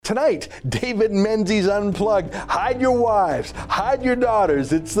Tonight, David Menzies Unplugged. Hide your wives, hide your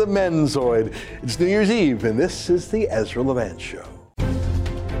daughters. It's the Menzoid. It's New Year's Eve, and this is the Ezra Levant Show.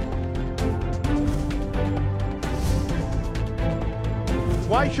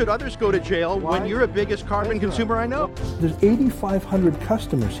 Why should others go to jail when you're the biggest carbon consumer I know? There's 8,500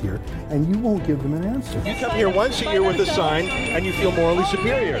 customers here, and you won't give them an answer. You come here once a year with a sign, and you feel morally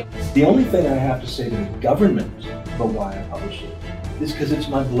superior. The only thing I have to say to the government about why I publish it is because it's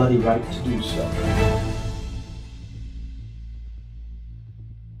my bloody right to do so.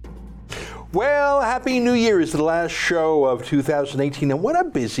 Well, Happy New Year is the last show of 2018, and what a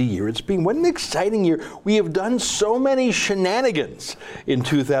busy year it's been. What an exciting year. We have done so many shenanigans in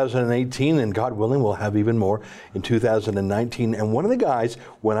 2018, and God willing, we'll have even more in 2019. And one of the guys,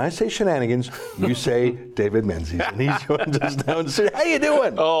 when I say shenanigans, you say David Menzies, and he's joined us now. So, how you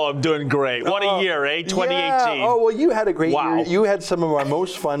doing? Oh, I'm doing great. What a year, eh? 2018. Yeah. Oh, well, you had a great Wow. year. You had some of our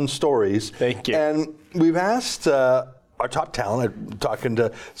most fun stories. Thank you. And we've asked our top talent, talking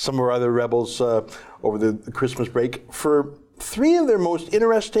to some of our other rebels over the Christmas break, for 3 of their most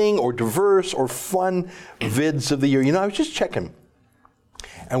interesting or diverse or fun vids of the year. You know, I was just checking,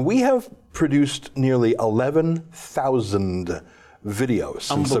 and we have produced nearly 11,000 videos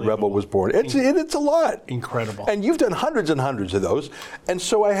since the Rebel was born. It's a lot. Incredible. And you've done hundreds and hundreds of those. And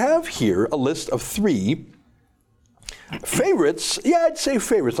so I have here a list of 3 favorites. Yeah, I'd say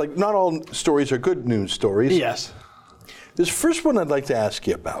favorites. Like, not all stories are good news stories. Yes. This first one I'd like to ask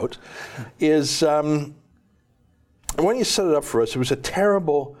you about is, when you set it up for us, it was a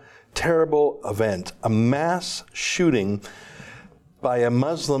terrible, terrible event, a mass shooting by a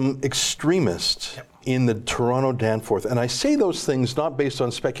Muslim extremist in the Toronto Danforth. And I say those things not based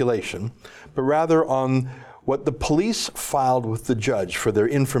on speculation, but rather on what the police filed with the judge for their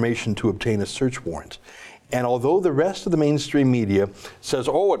information to obtain a search warrant. And although the rest of the mainstream media says,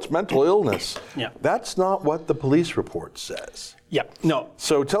 oh, it's mental illness, that's not what the police report says. Yeah, no.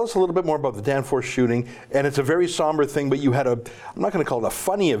 So tell us a little bit more about the Danforth shooting. And it's a very somber thing, but you had I'm not going to call it a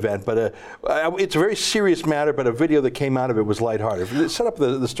funny event, but it's a very serious matter, but a video that came out of it was lighthearted. Set up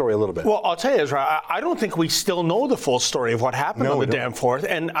the story a little bit. Well, I'll tell you, Ezra, I don't think we still know the full story of what happened on the Danforth,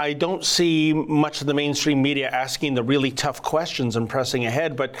 and I don't see much of the mainstream media asking the really tough questions and pressing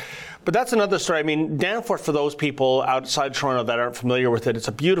ahead, but that's another story. I mean, Danforth, for those people outside Toronto that aren't familiar with it, it's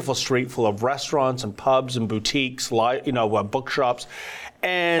a beautiful street full of restaurants and pubs and boutiques, bookshops.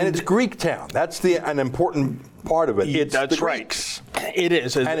 And it's Greek town. That's an important part of it. That's the right. Greeks. It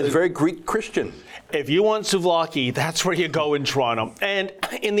is. And it's very Greek Christian. If you want souvlaki, that's where you go in Toronto. And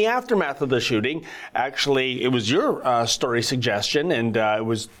in the aftermath of the shooting, actually, it was your story suggestion, and it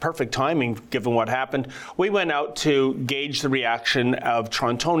was perfect timing given what happened. We went out to gauge the reaction of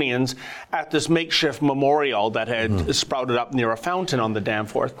Torontonians at this makeshift memorial that had sprouted up near a fountain on the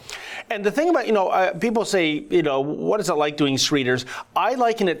Danforth. And the thing about, people say, what is it like doing streeters? I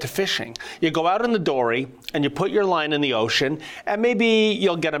liken it to fishing. You go out in the dory, and you put your line in the ocean, and maybe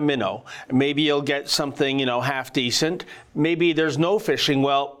you'll get a minnow. Maybe you'll get something, half decent. Maybe there's no fishing.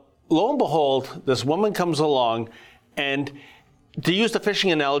 Well, lo and behold, this woman comes along, and to use the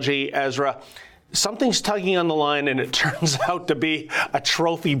fishing analogy, Ezra, something's tugging on the line, and it turns out to be a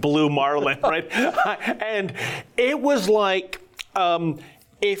trophy blue marlin, right? And it was like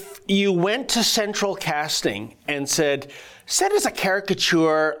if you went to Central Casting and said as a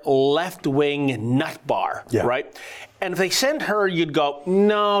caricature left-wing nut bar, right? And if they sent her, you'd go,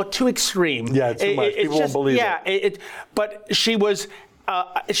 no, too extreme. Yeah, too much. People won't believe it. But she was,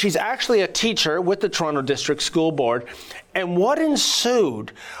 she's actually a teacher with the Toronto District School Board. And what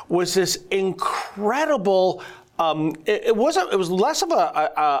ensued was this incredible it was less of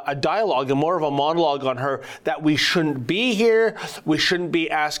a dialogue and more of a monologue on her that we shouldn't be here, we shouldn't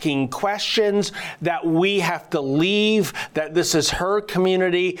be asking questions, that we have to leave, that this is her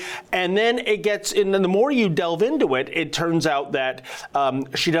community. And then it gets, and the more you delve into it, it turns out that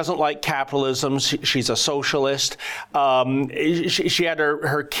she doesn't like capitalism. She's a socialist. She had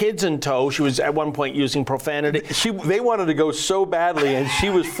her kids in tow. She was at one point using profanity. They wanted to go so badly, and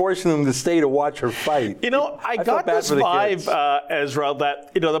she was forcing them to stay to watch her fight. I got this vibe, Ezra,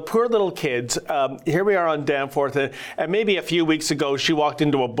 that, the poor little kids, here we are on Danforth, and maybe a few weeks ago, she walked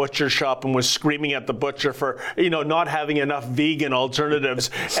into a butcher shop and was screaming at the butcher for, not having enough vegan alternatives.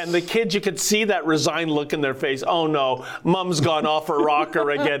 And the kids, you could see that resigned look in their face. Oh no, mom's gone off her rocker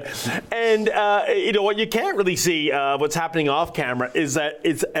again. And, what you can't really see, what's happening off camera is that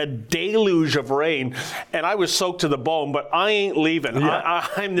it's a deluge of rain. And I was soaked to the bone, but I ain't leaving. Yeah.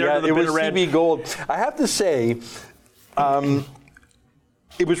 I'm there to the bitter end. It was CB Gold. I have to say,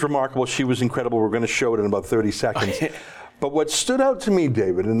 it was remarkable. She was incredible. We're going to show it in about 30 seconds. But what stood out to me,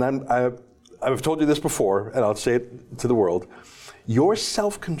 David, and I've told you this before, and I'll say it to the world, your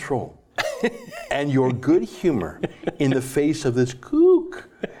self-control and your good humor in the face of this kook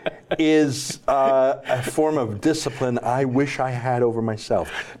is a form of discipline I wish I had over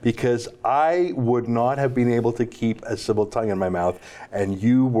myself, because I would not have been able to keep a civil tongue in my mouth, and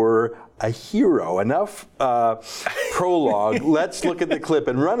you were a hero. Enough prologue. Let's look at the clip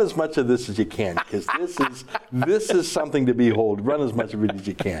and run as much of this as you can, because this is something to behold. Run as much of it as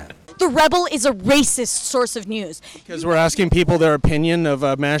you can. The Rebel is a racist source of news. Because we're asking people their opinion of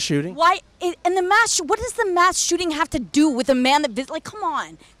a mass shooting? Why? And what does the mass shooting have to do with a man that, like, come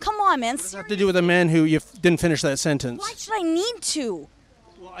on, man. What does it have to do with a man who didn't finish that sentence? Why should I need to?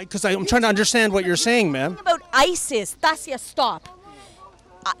 Because I'm trying to understand what you're saying, ma'am. About ISIS. Tasia, stop.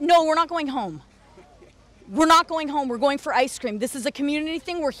 No, we're not going home. We're not going home. We're going for ice cream. This is a community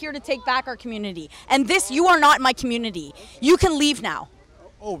thing. We're here to take back our community. And you are not my community. You can leave now.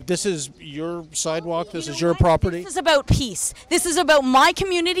 Oh, this is your sidewalk? This is your property? This is about peace. This is about my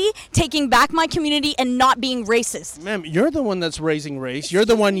community, taking back my community, and not being racist. Ma'am, you're the one that's raising race. You're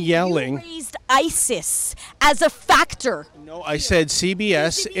the one yelling. You raised ISIS as a factor. No, I said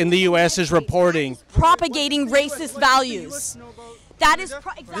CBS in the U.S. is reporting. Propagating racist values. That is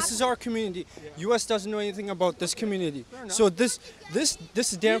exactly. This is our community. U.S. doesn't know anything about this community. So this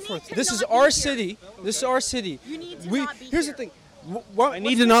is Danforth. This is our city. This is our city. You need to not be Here's here. the thing. I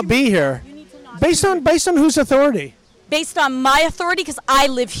need to not be here. Based on whose authority? Based on my authority, because I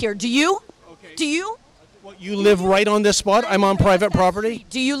live here. Do you? Okay. Do you? Well, you live right on this spot. I'm on private property.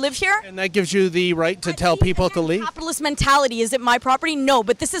 Do you live here? And that gives you the right to tell people to leave? Capitalist mentality. Is it my property? No,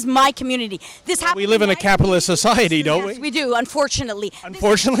 but this is my community. This happens. We live in a capitalist society, don't Yes, we? we do, unfortunately.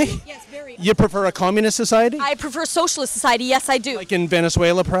 Unfortunately? Yes, very. You prefer a communist society? I prefer socialist society. Yes, I do. Like in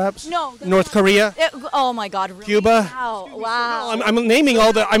Venezuela, perhaps? No. North Korea? Oh my God. Really? Cuba? Wow. I'm naming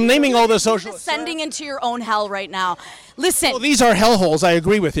all the socialists. Descending into your own hell right now. Listen. Well, these are hellholes. I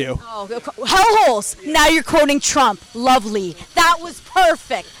agree with you. Oh, hellholes. Now you're quoting Trump. Lovely. That was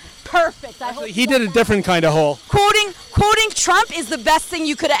perfect. Perfect. I hope He did a different kind of hole. Quoting Trump is the best thing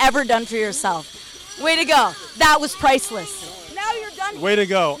you could have ever done for yourself. Way to go. That was priceless. Now you're done here. Way to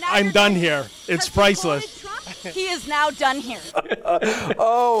go. Now I'm you're done here. It's priceless. He is now done here.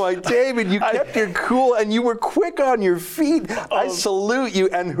 Oh, my David, you kept your cool and you were quick on your feet. I salute you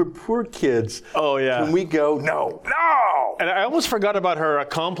and her poor kids. Oh, yeah. Can we go? No. And I almost forgot about her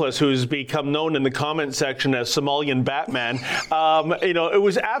accomplice, who's become known in the comment section as Somalian Batman. It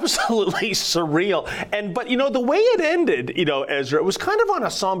was absolutely surreal. But the way it ended, Ezra, it was kind of on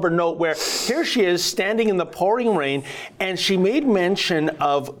a somber note where here she is standing in the pouring rain, and she made mention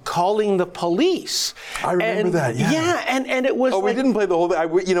of calling the police. I remember that, yeah. Yeah, and it was. Oh, we didn't play the whole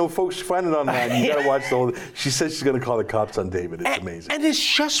thing. Folks, find it online. You got to watch the whole thing. She says she's going to call the cops on David. It's amazing. And it's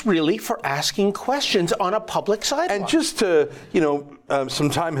just really for asking questions on a public sidewalk. And just to, some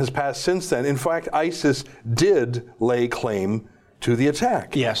time has passed since then. In fact, ISIS did lay claim to the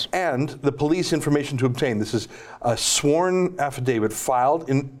attack. Yes. And the police information to obtain. This is a sworn affidavit filed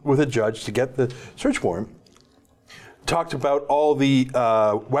with a judge to get the search warrant. Talked about all the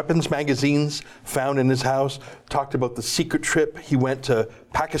weapons magazines found in his house. Talked about the secret trip he went to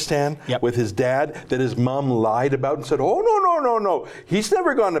Pakistan with his dad that his mom lied about and said, oh, no. He's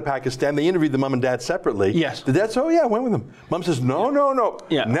never gone to Pakistan. They interviewed the mom and dad separately. Yes. The dad said, oh, yeah, I went with him. Mom says, no.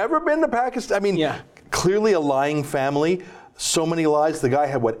 Yeah. Never been to Pakistan. I mean, clearly a lying family. So many lies. The guy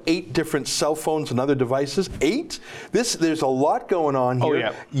had, 8 different cell phones and other devices? 8? There's a lot going on here. Oh,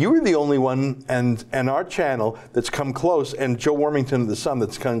 yeah. You were the only one, and our channel that's come close, and Joe Warmington of The Sun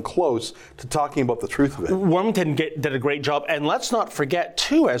that's come close to talking about the truth of it. Warmington did a great job. And let's not forget,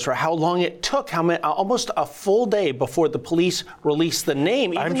 too, Ezra, how long it took, almost a full day before the police released the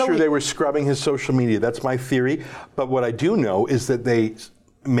name. I'm sure they were scrubbing his social media. That's my theory. But what I do know is that they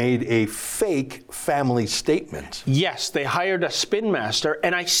made a fake family statement. Yes, they hired a spin master,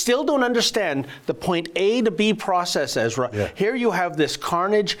 and I still don't understand the point A to B process, Ezra. Yeah. Here you have this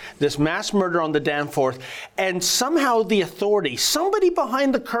carnage, this mass murder on the Danforth, and somehow the authority, somebody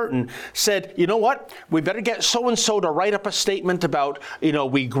behind the curtain said, you know what, we better get so-and-so to write up a statement about,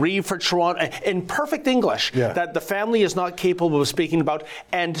 we grieve for Toronto, in perfect English, that the family is not capable of speaking about,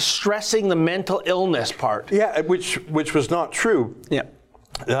 and stressing the mental illness part. Yeah, which was not true. Yeah.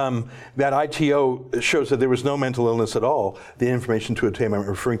 That ITO shows that there was no mental illness at all, the information to obtain I'm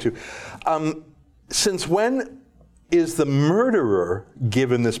referring to. Since when is the murderer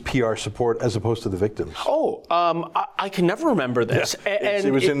given this PR support as opposed to the victims? Oh, I can never remember this. Yeah.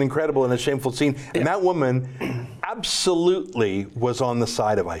 It was an incredible and a shameful scene. And that woman absolutely was on the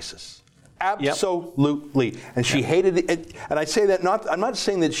side of ISIS. Absolutely. And she hated it. And I say that I'm not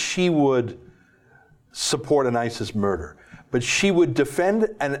saying that she would support an ISIS murder, but she would defend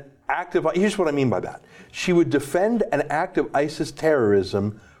an act of, here's what I mean by that. She would defend an act of ISIS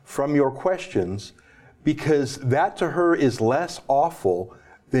terrorism from your questions, because that to her is less awful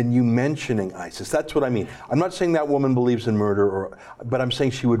than you mentioning ISIS. That's what I mean. I'm not saying that woman believes in murder, but I'm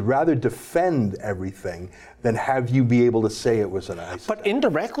saying she would rather defend everything than have you be able to say it was an ISIS. But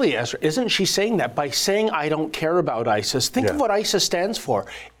indirectly, Ezra, isn't she saying that by saying I don't care about ISIS? Think of what ISIS stands for.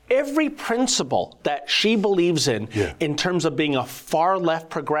 Every principle that she believes in terms of being a far left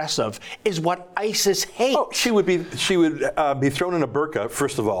progressive, is what ISIS hates. Oh, she would be thrown in a burqa,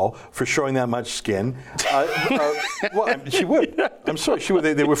 first of all, for showing that much skin. Well, she would. I'm sorry, she would.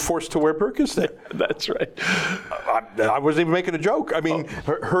 They were forced to wear burqas there. That's right. I wasn't even making a joke. I mean,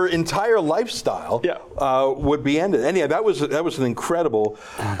 her entire lifestyle would be ended. Anyhow, that was an incredible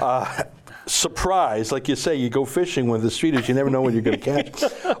surprise. Like you say, you go fishing with the streeters, you never know when you're going to catch.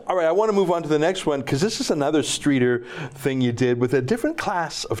 All right, I want to move on to the next one, because this is another streeter thing you did with a different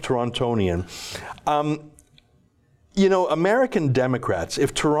class of Torontonian. You know, American Democrats,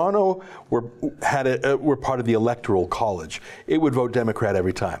 if Toronto were part of the Electoral College, it would vote Democrat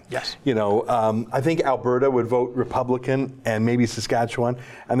every time. Yes. You know, I think Alberta would vote Republican, and maybe Saskatchewan,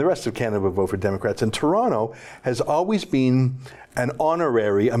 and the rest of Canada would vote for Democrats. And Toronto has always been an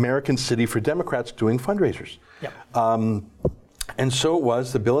honorary American city for Democrats doing fundraisers. Yep. And so it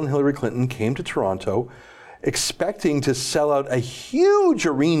was that Bill and Hillary Clinton came to Toronto expecting to sell out a huge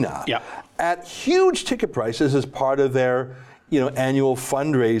arena at huge ticket prices as part of their, annual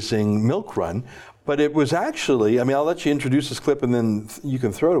fundraising milk run. But it was actually, I'll let you introduce this clip and then you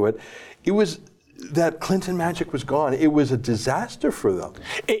can throw to it. It was that Clinton magic was gone. It was a disaster for them.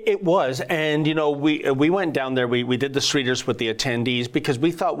 It was, and we went down there. We did the streeters with the attendees because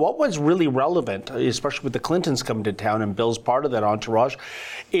we thought what was really relevant, especially with the Clintons coming to town and Bill's part of that entourage,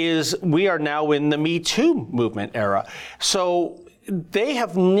 is we are now in the Me Too movement era. So they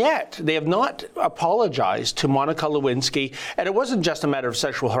have not apologized to Monica Lewinsky, and it wasn't just a matter of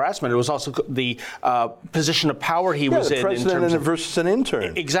sexual harassment. It was also the position of power he was in. The president versus an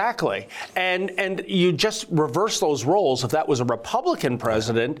intern. Exactly, and you just reverse those roles. If that was a Republican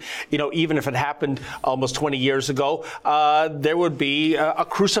president, even if it happened almost 20 years ago, there would be a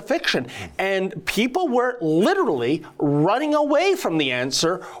crucifixion, and people were literally running away from the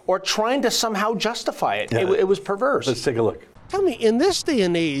answer or trying to somehow justify it. It was perverse. Let's take a look. Tell me, in this day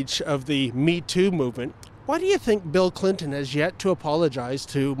and age of the Me Too movement, why do you think Bill Clinton has yet to apologize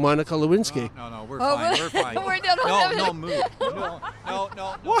to Monica Lewinsky? No, we're fine. We're fine. No, move. No.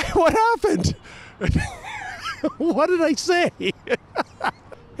 What happened? What did I say?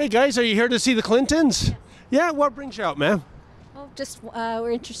 Hey, guys, are you here to see the Clintons? Yeah, what brings you out, ma'am? Oh, just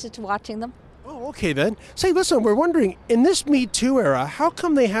we're interested in watching them. Oh, okay then. Say, listen, we're wondering, in this Me Too era, how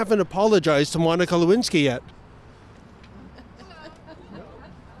come they haven't apologized to Monica Lewinsky yet?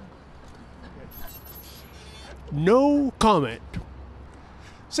 No comment.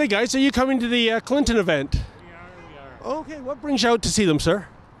 Say, guys, are you coming to the Clinton event? We are. Okay, what brings you out to see them, sir?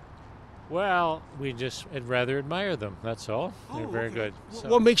 Well, I'd rather admire them, that's all. They're very good. So.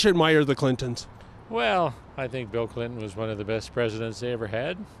 What makes you admire the Clintons? Well, I think Bill Clinton was one of the best presidents they ever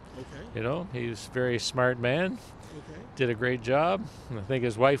had. Okay. He was a very smart man. Okay. Did a great job. I think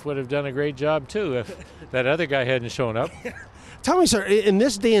his wife would have done a great job, too, if that other guy hadn't shown up. Tell me, sir, in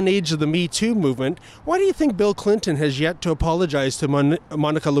this day and age of the Me Too movement, why do you think Bill Clinton has yet to apologize to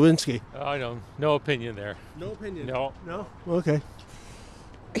Monica Lewinsky? I don't. No opinion there. No opinion? No. Okay.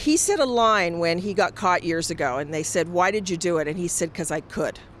 He said a line when he got caught years ago, and they said, "Why did you do it?" And he said, "Because I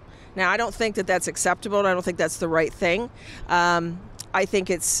could." Now, I don't think that that's acceptable, and I don't think that's the right thing. I think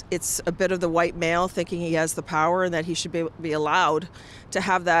it's a bit of the white male thinking he has the power and that he should be allowed to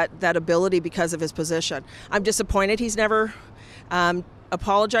have that ability because of his position. I'm disappointed he's never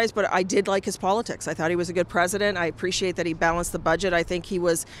apologized, but I did like his politics. I thought he was a good president. I appreciate that he balanced the budget. I think he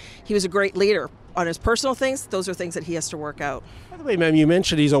was a great leader. On his personal things, those are things that he has to work out. By the way, ma'am, you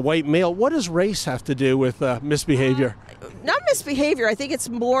mentioned he's a white male. What does race have to do with misbehavior? Not misbehavior. I think it's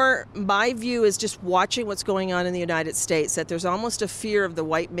more, my view is just watching what's going on in the United States, that there's almost a fear of the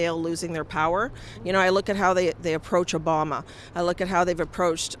white male losing their power. I look at how they approach Obama. I look at how they've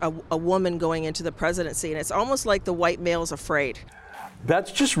approached a woman going into the presidency, and it's almost like the white male's afraid.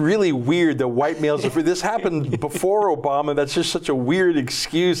 That's just really weird, the white males. This happened before Obama. That's just such a weird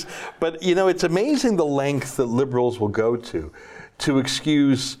excuse. But, it's amazing the length that liberals will go to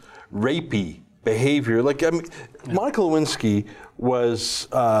excuse rapey behavior. Monica Lewinsky was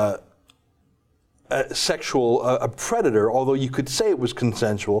a predator, although you could say it was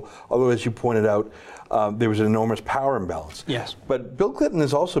consensual, although as you pointed out, there was an enormous power imbalance. Yes. But Bill Clinton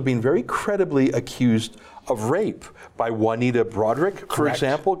has also been very credibly accused of rape by Juanita Broderick, for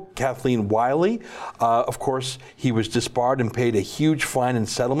example, Kathleen Wiley. Of course, he was disbarred and paid a huge fine and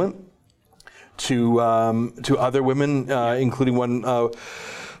settlement to other women, including one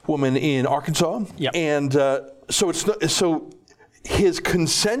woman in Arkansas. Yep. And so his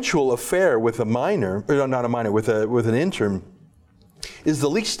consensual affair with a minor, or not a minor, with an intern, is the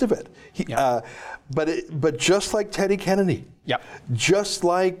least of it. But just like Teddy Kennedy, just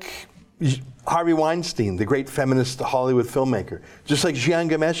like Harvey Weinstein, the great feminist Hollywood filmmaker, just like Jian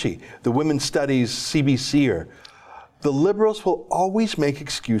Ghomeshi, the women's studies CBCer, the Liberals will always make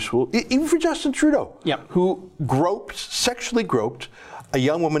excuses, even for Justin Trudeau, who sexually groped a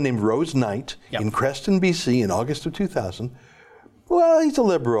young woman named Rose Knight in Creston, BC in August of 2000. Well, he's a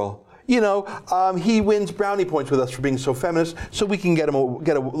Liberal. He wins brownie points with us for being so feminist, so we can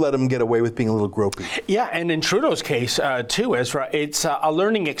let him get away with being a little gropey. Yeah, and in Trudeau's case, too, Ezra, it's a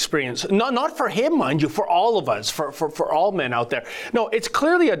learning experience. Not for him, mind you, for all of us, for all men out there. No, it's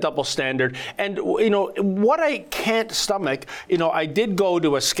clearly a double standard. And, what I can't stomach, I did go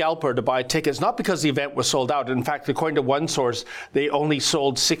to a scalper to buy tickets, not because the event was sold out. In fact, according to one source, they only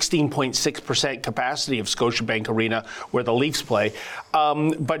sold 16.6% capacity of Scotiabank Arena, where the Leafs play.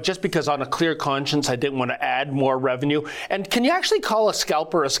 But just because on a clear conscience, I didn't want to add more revenue. And can you actually call a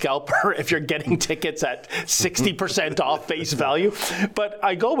scalper if you're getting tickets at 60% off face value? But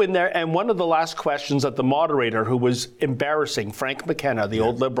I go in there, and one of the last questions that the moderator, who was embarrassing, Frank McKenna, the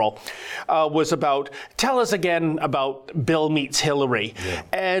old Liberal, was about, tell us again about Bill meets Hillary. Yeah.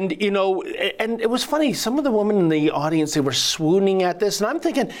 And, and it was funny, some of the women in the audience, they were swooning at this, and I'm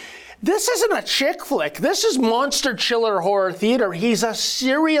thinking, this isn't a chick flick. This is monster chiller horror theater. He's a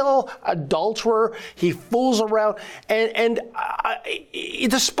serial adulterer. He fools around. And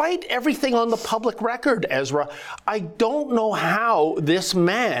despite everything on the public record, Ezra, I don't know how this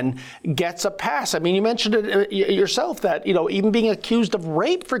man gets a pass. I mean, you mentioned it yourself that, even being accused of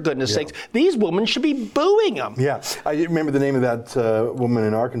rape, for goodness sakes, these women should be booing him. Yeah. I remember the name of that woman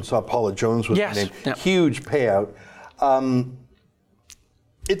in Arkansas, Paula Jones was her name. Yeah. Huge payout.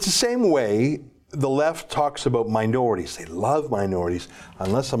 It's the same way the left talks about minorities. They love minorities,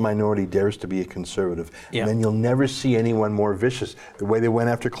 unless a minority dares to be a conservative. Yeah. And then you'll never see anyone more vicious. The way they went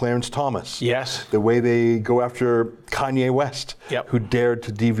after Clarence Thomas. Yes. The way they go after Kanye West, who dared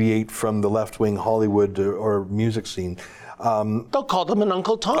to deviate from the left-wing Hollywood or music scene. They'll call them an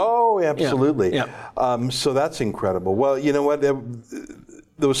Uncle Tom. Oh, absolutely. Yeah. So that's incredible. Well, you know what?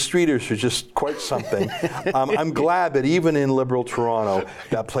 Those streeters are just quite something. I'm glad that even in liberal Toronto,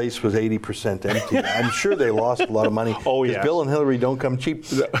 that place was 80% empty. I'm sure they lost a lot of money. Oh, yeah. Bill and Hillary don't come cheap.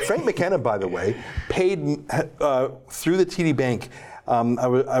 Frank McKenna, by the way, paid through the TD Bank.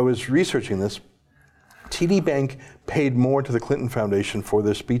 I was researching this. TD Bank paid more to the Clinton Foundation for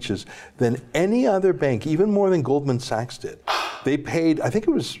their speeches than any other bank, even more than Goldman Sachs did. They paid, I think it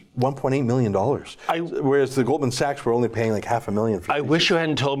was $1.8 million, whereas the Goldman Sachs were only paying like $500,000. I wish you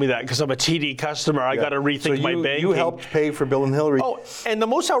hadn't told me that, because I'm a TD customer. I got to rethink my banking. You helped pay for Bill and Hillary. Oh, and the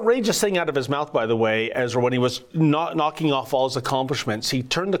most outrageous thing out of his mouth, by the way, Ezra, when he was knocking off all his accomplishments, he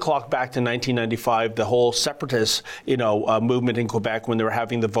turned the clock back to 1995, the whole separatist, movement in Quebec when they were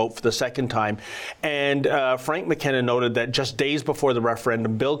having the vote for the second time. And Frank McKenna noted that just days before the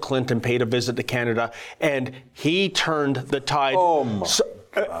referendum, Bill Clinton paid a visit to Canada, and he turned the tide. Oh, my.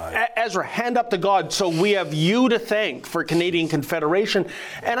 Ezra, hand up to God. So we have you to thank for Canadian Confederation.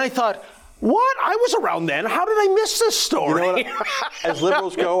 And I thought, what? I was around then. How did I miss this story? You know what? As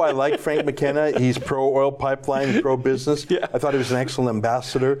liberals go, I like Frank McKenna. He's pro-oil pipeline, pro-business. Yeah. I thought he was an excellent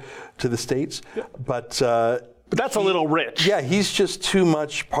ambassador to the States. But that's a little rich. Yeah, he's just too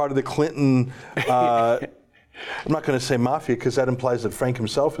much part of the Clinton... I'm not going to say mafia, because that implies that Frank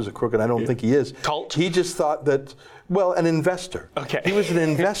himself is a crook, and I don't think he is. Cult? He just thought that, well, an investor. Okay. He was an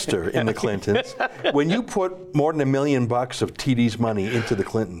investor in the Clintons. When you put more than $1 million of TD's money into the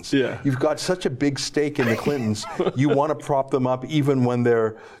Clintons, you've got such a big stake in the Clintons, you want to prop them up even when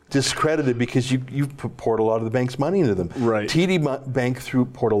they're discredited, because you've poured a lot of the bank's money into them. Right. TD Bank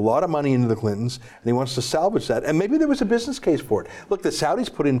poured a lot of money into the Clintons, and he wants to salvage that. And maybe there was a business case for it. Look, the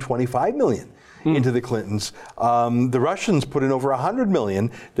Saudis put in $25 million. Into the Clintons. The Russians put in over $100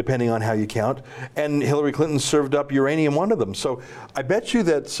 million, depending on how you count, and Hillary Clinton served up uranium one of them. So I bet you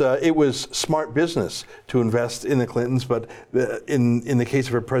that it was smart business to invest in the Clintons, but in the case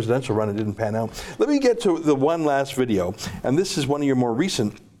of her presidential run, it didn't pan out. Let me get to the one last video, and this is one of your more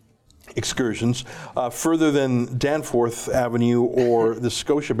recent excursions, further than Danforth Avenue or the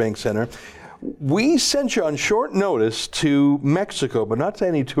Scotiabank Centre. We sent you on short notice to Mexico, but not to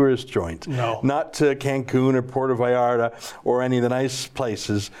any tourist joint. No. Not to Cancun or Puerto Vallarta or any of the nice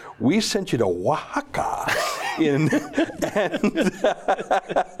places. We sent you to Oaxaca. And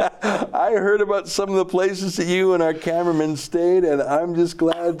I heard about some of the places that you and our cameraman stayed, and I'm just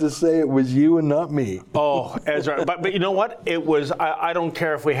glad to say it was you and not me. Oh, Ezra, but you know what? It was, I don't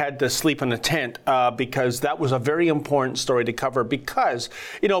care if we had to sleep in a tent, because that was a very important story to cover, because,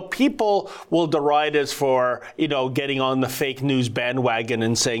 people will deride us for, getting on the fake news bandwagon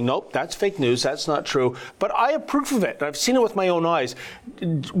and saying, nope, that's fake news, that's not true. But I have proof of it. I've seen it with my own eyes.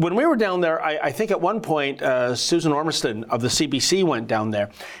 When we were down there, I think at one point, Susan Ormiston of the CBC went down there,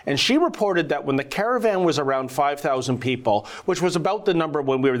 and she reported that when the caravan was around 5,000 people, which was about the number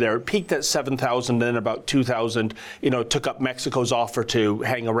when we were there, it peaked at 7,000, then about 2,000, took up Mexico's offer to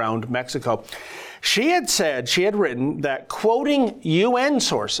hang around Mexico. She had written that, quoting UN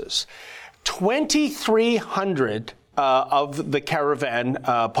sources, 2,300 of the caravan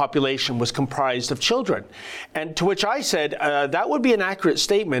population was comprised of children. And to which I said, that would be an accurate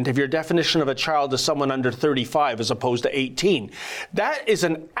statement if your definition of a child is someone under 35 as opposed to 18. That is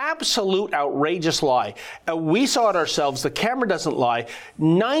an absolute outrageous lie. We saw it ourselves. The camera doesn't lie.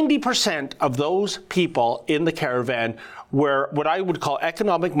 90% of those people in the caravan were what I would call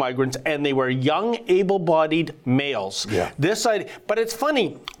economic migrants, and they were young, able-bodied males. Yeah. But it's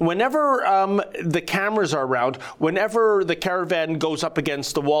funny, whenever the cameras are around, whenever the caravan goes up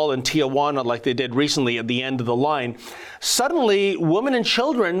against the wall in Tijuana, like they did recently at the end of the line, suddenly women and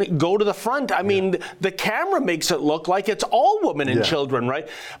children go to the front. I mean, the camera makes it look like it's all women and children, right?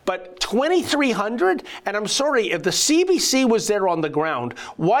 But 2,300, and I'm sorry, if the CBC was there on the ground,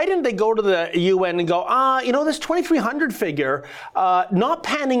 why didn't they go to the UN and go, this 2,300 figure, not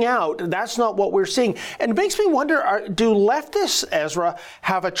panning out, that's not what we're seeing. And it makes me wonder, do leftists, Ezra,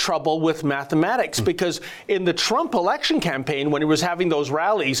 have a trouble with mathematics? Because in the Trump election campaign, when he was having those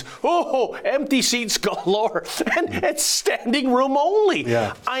rallies, empty seats galore, and it's standing room only.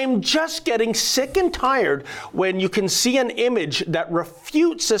 Yeah. I'm just getting sick and tired when you can see an image that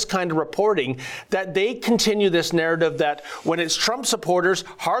refutes this kind of reporting, that they continue this narrative that when it's Trump supporters,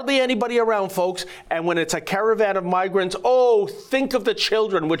 hardly anybody around, folks, and when it's a caravan of migrants, think of the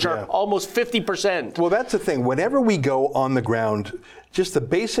children, which are almost 50%. Well, that's the thing. Whenever we go on the ground, just the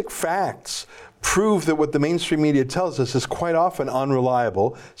basic facts prove that what the mainstream media tells us is quite often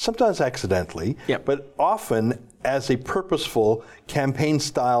unreliable, sometimes accidentally, but often as a purposeful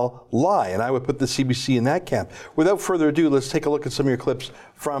campaign-style lie. And I would put the CBC in that camp. Without further ado, let's take a look at some of your clips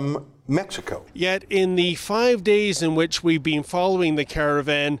from Mexico. Yet in the 5 days in which we've been following the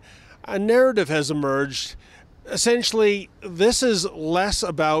caravan, a narrative has emerged. Essentially, this is less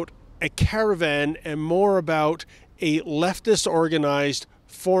about a caravan and more about a leftist-organized,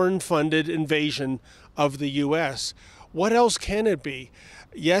 foreign-funded invasion of the U.S. What else can it be?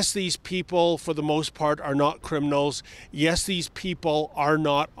 Yes, these people, for the most part, are not criminals. Yes, these people are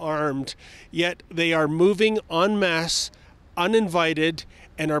not armed. Yet they are moving en masse, uninvited,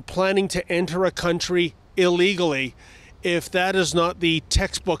 and are planning to enter a country illegally. If that is not the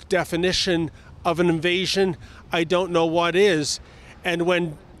textbook definition of an invasion, I don't know what is. And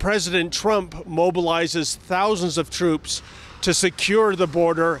when President Trump mobilizes thousands of troops to secure the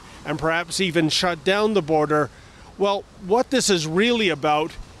border and perhaps even shut down the border, well, what this is really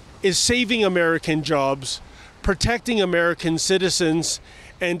about is saving American jobs, protecting American citizens,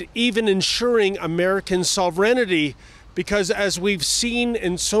 and even ensuring American sovereignty, because as we've seen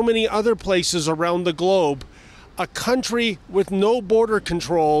in so many other places around the globe, a country with no border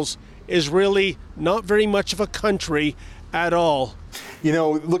controls is really not very much of a country at all.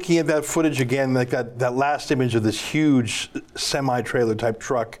 Looking at that footage again, like that last image of this huge semi-trailer type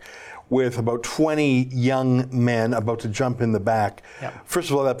truck with about 20 young men about to jump in the back. Yep. First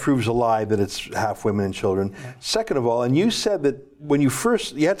of all, that proves a lie that it's half women and children. Yep. Second of all, and you said that when you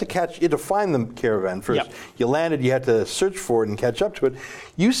had to find the caravan first. Yep. You landed, you had to search for it and catch up to it.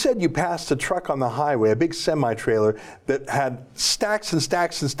 You said you passed a truck on the highway, a big semi-trailer that had stacks and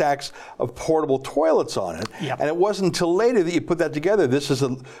stacks and stacks of portable toilets on it. Yep. And it wasn't until later that you put that together. This is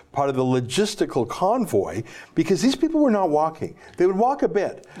a part of the logistical convoy, because these people were not walking. They would walk a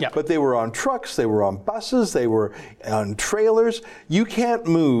bit, but they were on trucks, they were on buses, they were on trailers. You can't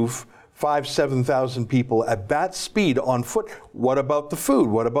move 7,000 people at that speed on foot. What about the food?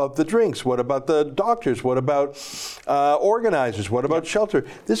 What about the drinks? What about the doctors? What about organizers? What about shelter?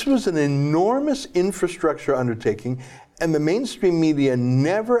 This was an enormous infrastructure undertaking, and the mainstream media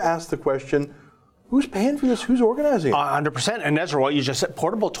never asked the question, Who's paying for this? Who's organizing it? 100%. And Ezra, what you just said,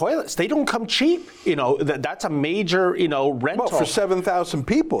 portable toilets, they don't come cheap. That's a major, rental. Well, for 7,000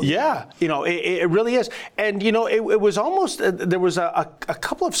 people. Yeah, it really is. And, it was almost, there was a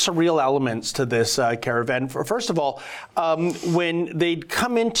couple of surreal elements to this caravan. First of all, when they'd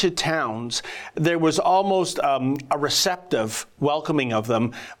come into towns, there was almost a receptive welcoming of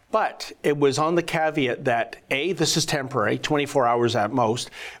them. But it was on the caveat that A, this is temporary, 24 hours at most.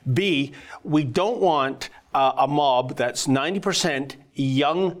 B, we don't want a mob that's 90%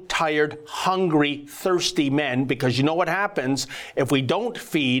 young, tired, hungry, thirsty men, because you know what happens if we don't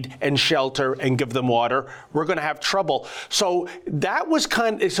feed and shelter and give them water, we're going to have trouble. So that was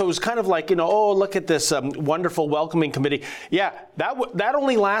it was kind of like, oh, look at this wonderful welcoming committee. Yeah, that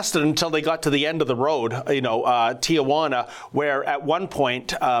only lasted until they got to the end of the road, Tijuana, where at one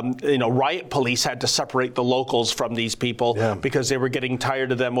point, riot police had to separate the locals from these people because they were getting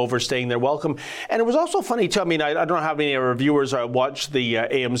tired of them overstaying their welcome. And it was also funny too. I mean, I don't know how many of our viewers watched the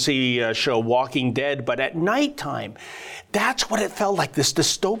AMC show Walking Dead, but at nighttime, that's what it felt like, this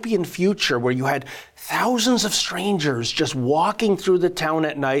dystopian future where you had thousands of strangers just walking through the town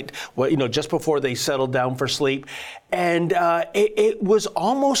at night, just before they settled down for sleep. And it was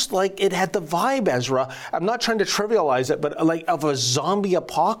almost like it had the vibe, Ezra. I'm not trying to trivialize it, but like of a zombie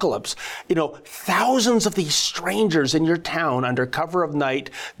apocalypse. Thousands of these strangers in your town under cover of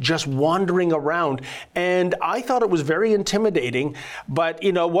night just wandering around. And I thought it was very intimidating. But,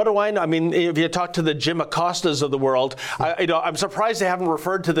 what do I know? I mean, if you talk to the Jim Acostas of the world, I'm surprised they haven't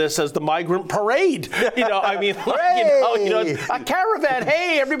referred to this as the migrant parade. A caravan.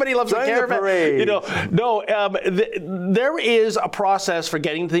 Hey, everybody loves a caravan. There is a process for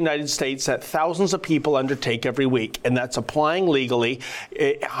getting to the United States that thousands of people undertake every week, and that's applying legally,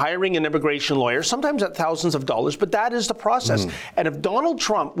 hiring an immigration lawyer, sometimes at thousands of dollars, but that is the process. And if Donald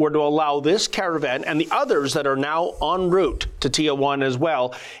Trump were to allow this caravan and the others that are now en route to Tijuana as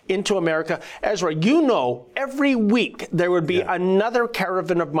well into America, Ezra, every week there would be another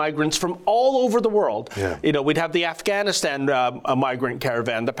caravan of migrants from all over the world. We'd have the Afghanistan migrant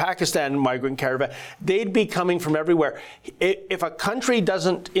caravan, the Pakistan migrant caravan. They'd be coming from everywhere. If a country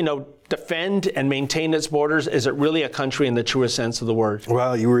doesn't, defend and maintain its borders, is it really a country in the truest sense of the word?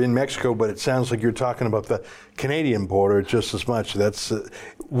 Well, you were in Mexico, but it sounds like you're talking about the Canadian border just as much. That's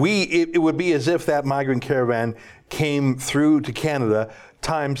it would be as if that migrant caravan came through to Canada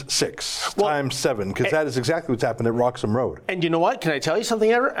times 6, times 7, because that is exactly what's happened at Roxham Road. And you know what? Can I tell you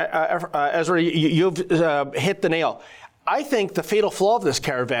something, Ezra? You've hit the nail. I think the fatal flaw of this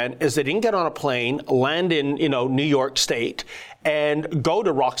caravan is they didn't get on a plane, land in, New York State, and go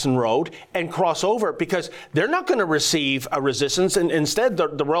to Roxham Road and cross over, because they're not going to receive a resistance. And instead,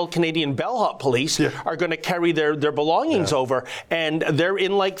 the Royal Canadian Bellhop Police are going to carry their belongings over, and they're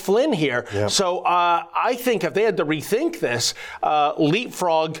in Lake Flynn here. So I think if they had to rethink this,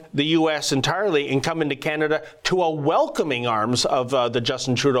 leapfrog the U.S. entirely and come into Canada to a welcoming arms of the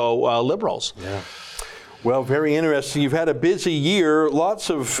Justin Trudeau Liberals. Well, very interesting. You've had a busy year,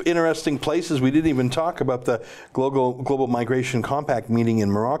 lots of interesting places. We didn't even talk about the Global Migration Compact meeting in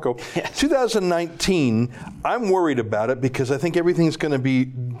Morocco. 2019, I'm worried about it because I think everything's going to be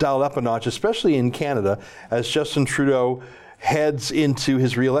dialed up a notch, especially in Canada, as Justin Trudeau heads into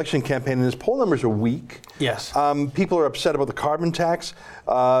his re-election campaign, and his poll numbers are weak. People are upset about the carbon tax.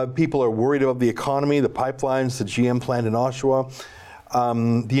 People are worried about the economy, the pipelines, the GM plant in Oshawa.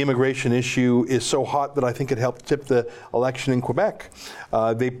 The immigration issue is so hot that I think it helped tip the election in Quebec.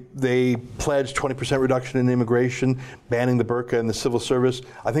 They pledged 20% reduction in immigration, banning the burqa in the civil service.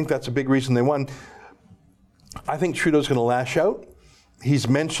 I think that's a big reason they won. I think Trudeau's going to lash out. He's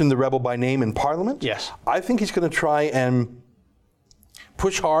mentioned the rebel by name in Parliament. I think he's going to try and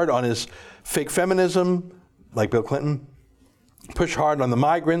push hard on his fake feminism, like Bill Clinton, push hard on the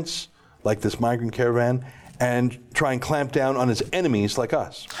migrants, like this migrant caravan, and try and clamp down on his enemies like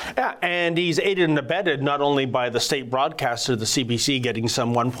us. Yeah, and he's aided and abetted not only by the state broadcaster, the CBC, getting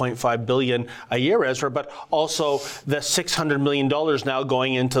some $1.5 billion a year, Ezra, but also the $600 million now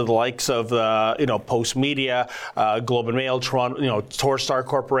going into the likes of Post Media, Globe and Mail, Toronto, Torstar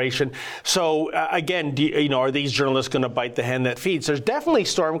Corporation. So again, are these journalists going to bite the hand that feeds? There's definitely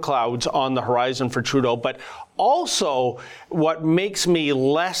storm clouds on the horizon for Trudeau, but also what makes me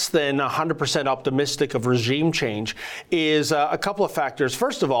less than 100% optimistic of regime change change is a couple of factors.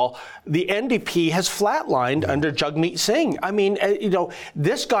 First of all, the NDP has flatlined under Jagmeet Singh. I mean,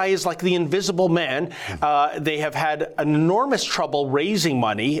 this guy is like the invisible man. They have had enormous trouble raising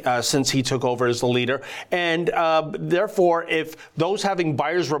money since he took over as the leader. And therefore, if those having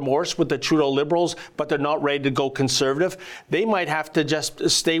buyer's remorse with the Trudeau Liberals, but they're not ready to go conservative, they might have to just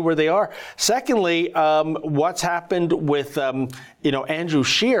stay where they are. Secondly, what's happened with Andrew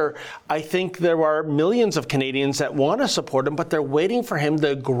Scheer, I think there are millions of Canadians that want to support him, but they're waiting for him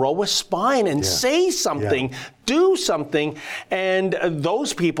to grow a spine and say something, do something. And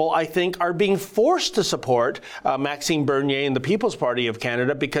those people, I think, are being forced to support Maxime Bernier and the People's Party of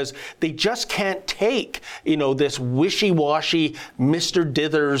Canada because they just can't take, this wishy-washy Mr.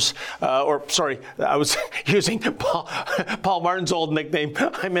 Dithers, I was using Paul Martin's old nickname.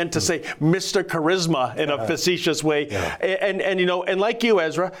 I meant to say Mr. Charisma in a facetious way. And like you,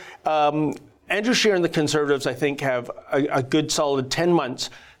 Ezra, Andrew Scheer and the Conservatives, I think, have a good solid 10 months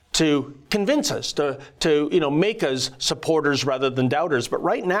to convince us, to make us supporters rather than doubters. But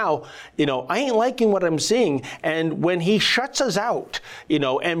right now, I ain't liking what I'm seeing. And when he shuts us out,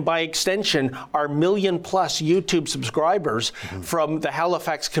 and by extension, our 1 million+ YouTube subscribers from the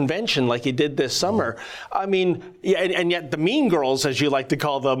Halifax Convention, like he did this summer, I mean, and yet the mean girls, as you like to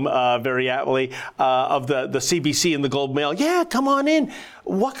call them very aptly, of the CBC and the Globe Mail, come on in.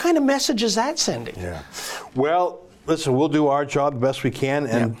 What kind of message is that sending? Yeah. Well, listen, we'll do our job the best we can,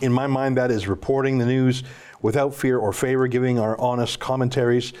 and in my mind that is reporting the news without fear or favor, giving our honest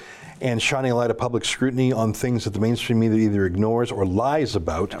commentaries, and shining a light of public scrutiny on things that the mainstream media either ignores or lies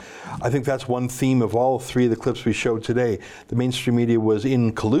about. I think that's one theme of all three of the clips we showed today. The mainstream media was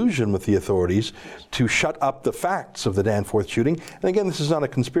in collusion with the authorities to shut up the facts of the Danforth shooting. And again, this is not a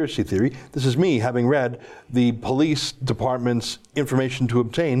conspiracy theory. This is me having read the police department's information to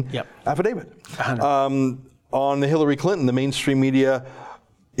obtain affidavit. On the Hillary Clinton, the mainstream media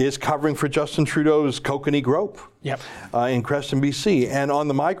is covering for Justin Trudeau's kokanee grope in Creston, BC. And on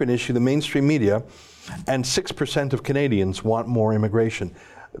the migrant issue, the mainstream media and 6% of Canadians want more immigration.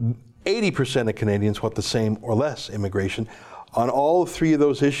 80% of Canadians want the same or less immigration. On all three of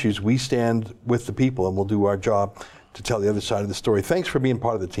those issues, we stand with the people, and we'll do our job to tell the other side of the story. Thanks for being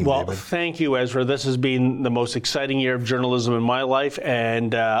part of the team, David. Well, thank you, Ezra. This has been the most exciting year of journalism in my life,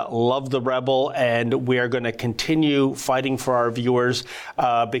 and love the Rebel, and we are going to continue fighting for our viewers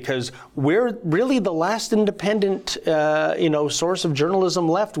because we're really the last independent, source of journalism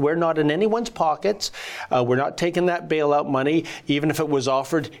left. We're not in anyone's pockets. We're not taking that bailout money. Even if it was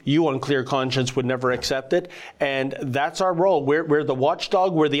offered, you on clear conscience would never accept it, and that's our role. We're the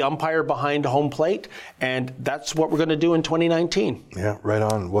watchdog. We're the umpire behind home plate, and that's what we're going to do in 2019. Yeah, right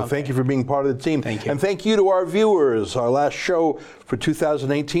on. Well, thank you for being part of the team. Thank you. And thank you to our viewers. Our last show for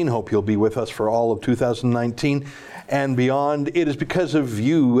 2018. Hope you'll be with us for all of 2019 and beyond. It is because of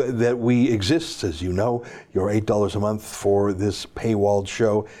you that we exist, as you know. Your $8 a month for this paywalled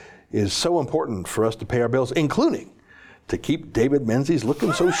show is so important for us to pay our bills, including to keep David Menzies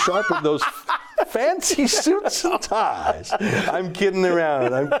looking so sharp in those fancy suits and ties. I'm kidding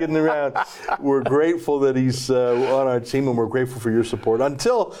around. We're grateful that he's on our team, and we're grateful for your support.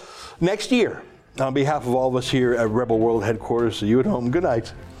 Until next year, on behalf of all of us here at Rebel World Headquarters, you at home, good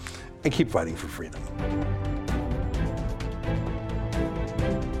night, and keep fighting for freedom.